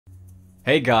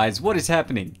Hey guys, what is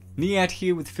happening? Niyat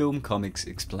here with Film Comics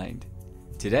Explained.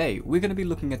 Today we're going to be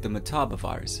looking at the Motaba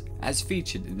virus as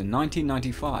featured in the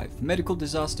 1995 medical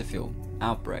disaster film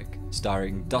Outbreak,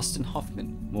 starring Dustin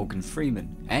Hoffman, Morgan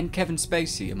Freeman and Kevin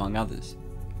Spacey among others.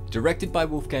 Directed by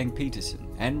Wolfgang Petersen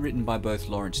and written by both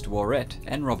Lawrence Dworet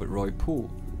and Robert Roy Poole.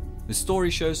 The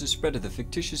story shows the spread of the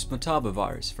fictitious Motaba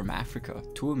virus from Africa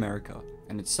to America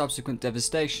and its subsequent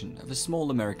devastation of a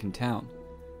small American town.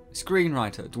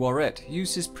 Screenwriter Dworet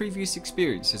used his previous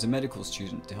experience as a medical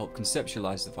student to help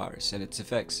conceptualize the virus and its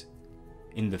effects.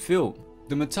 In the film,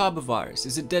 the Motaba virus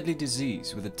is a deadly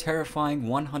disease with a terrifying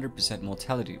 100%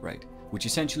 mortality rate, which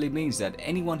essentially means that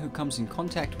anyone who comes in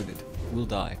contact with it will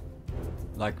die.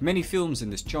 Like many films in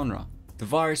this genre, the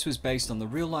virus was based on the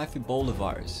real-life Ebola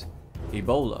virus.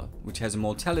 Ebola, which has a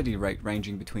mortality rate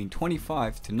ranging between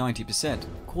 25 to 90%,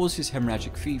 causes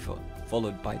hemorrhagic fever,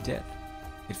 followed by death.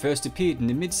 It first appeared in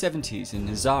the mid-70s in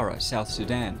Nzara, South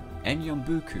Sudan, and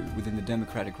Yambuku within the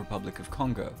Democratic Republic of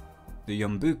Congo. The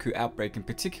Yambuku outbreak in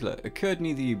particular occurred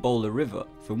near the Ebola River,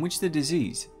 from which the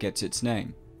disease gets its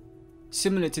name.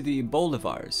 Similar to the Ebola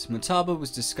virus, Motaba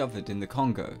was discovered in the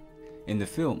Congo. In the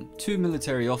film, two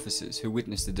military officers who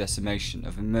witnessed the decimation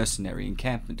of a mercenary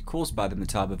encampment caused by the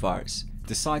Motaba virus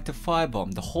decide to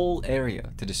firebomb the whole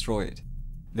area to destroy it.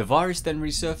 The virus then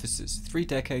resurfaces 3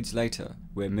 decades later,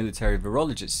 where military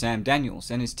virologist Sam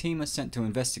Daniels and his team are sent to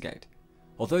investigate.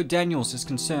 Although Daniels is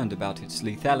concerned about its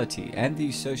lethality and the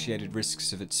associated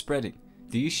risks of its spreading,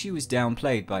 the issue is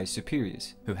downplayed by his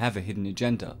superiors, who have a hidden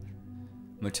agenda.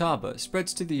 Motaba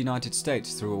spreads to the United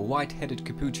States through a white-headed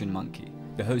capuchin monkey.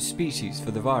 The host species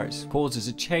for the virus causes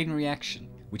a chain reaction,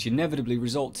 which inevitably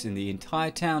results in the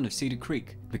entire town of Cedar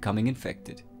Creek becoming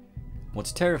infected.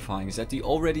 What's terrifying is that the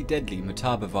already deadly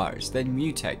Motaba virus then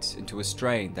mutates into a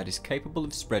strain that is capable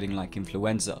of spreading like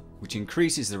influenza, which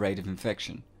increases the rate of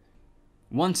infection.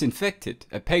 Once infected,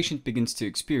 a patient begins to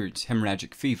experience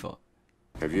hemorrhagic fever.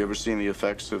 Have you ever seen the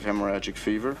effects of hemorrhagic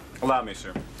fever? Allow me,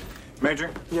 sir.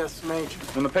 Major? Yes, Major.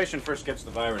 When the patient first gets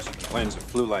the virus, he complains of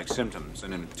flu-like symptoms,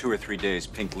 and in 2 or 3 days,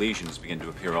 pink lesions begin to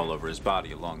appear all over his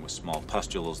body, along with small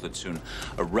pustules that soon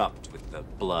erupt with the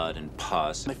blood and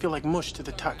pus. They feel like mush to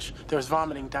the touch. There's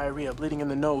vomiting, diarrhea, bleeding in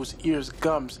the nose, ears,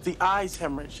 gums. The eyes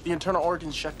hemorrhage. The internal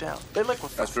organs shut down. They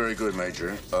liquefy. That's very good,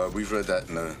 Major. We've read that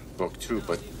in the book, too,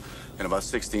 but in about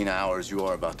 16 hours, you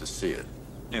are about to see it.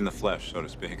 In the flesh, so to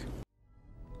speak.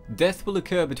 Death will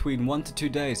occur between 1 to 2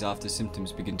 days after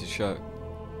symptoms begin to show.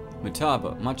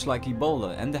 Motaba, much like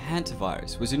Ebola and the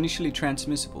hantavirus, was initially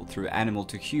transmissible through animal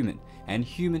to human and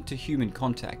human to human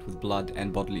contact with blood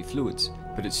and bodily fluids,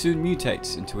 but it soon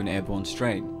mutates into an airborne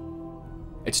strain.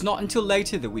 It's not until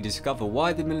later that we discover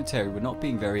why the military were not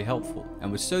being very helpful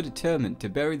and were so determined to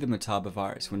bury the Motaba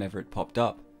virus whenever it popped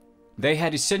up. They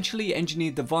had essentially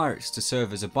engineered the virus to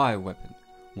serve as a bioweapon.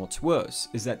 What's worse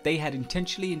is that they had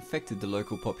intentionally infected the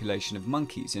local population of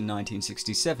monkeys in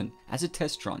 1967 as a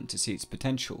test run to see its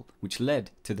potential, which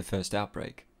led to the first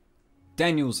outbreak.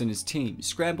 Daniels and his team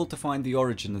scrambled to find the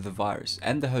origin of the virus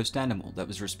and the host animal that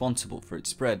was responsible for its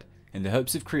spread, in the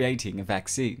hopes of creating a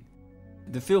vaccine.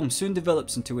 The film soon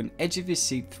develops into an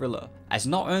edge-of-your-seat thriller, as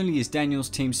not only is Daniels'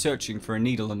 team searching for a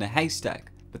needle in a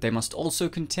haystack, but they must also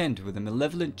contend with a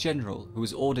malevolent general who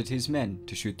has ordered his men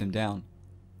to shoot them down.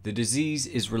 The disease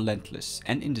is relentless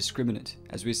and indiscriminate,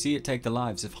 as we see it take the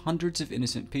lives of hundreds of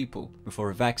innocent people before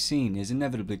a vaccine is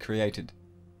inevitably created.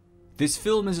 This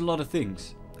film is a lot of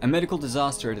things, a medical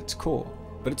disaster at its core,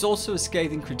 but it's also a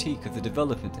scathing critique of the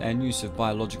development and use of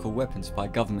biological weapons by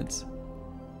governments.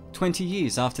 20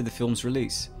 years after the film's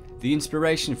release, the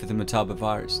inspiration for the Motaba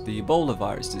virus, the Ebola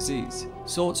virus disease,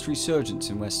 saw its resurgence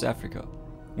in West Africa.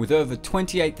 With over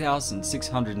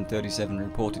 28,637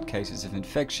 reported cases of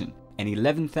infection, and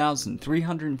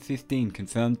 11,315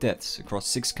 confirmed deaths across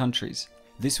 6 countries,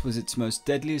 this was its most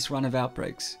deadliest run of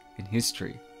outbreaks in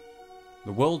history.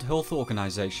 The World Health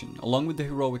Organization, along with the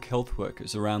heroic health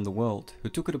workers around the world who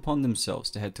took it upon themselves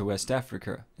to head to West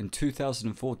Africa in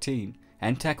 2014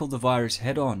 and tackle the virus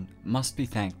head-on, must be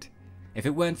thanked. If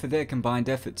it weren't for their combined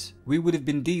efforts, we would have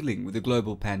been dealing with a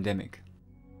global pandemic.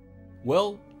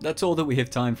 Well, that's all that we have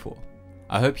time for.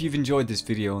 I hope you've enjoyed this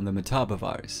video on the Motaba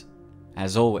virus.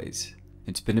 As always,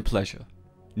 it's been a pleasure.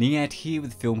 Niyat here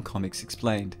with Film Comics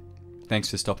Explained. Thanks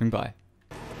for stopping by.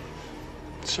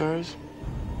 Sirs,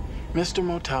 Mr.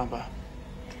 Motaba,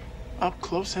 up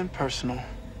close and personal.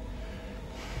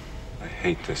 I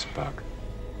hate this bug.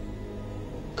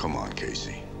 Come on,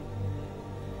 Casey.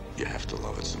 You have to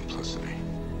love its simplicity.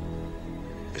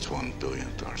 It's 1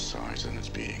 billionth our size and it's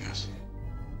beating us.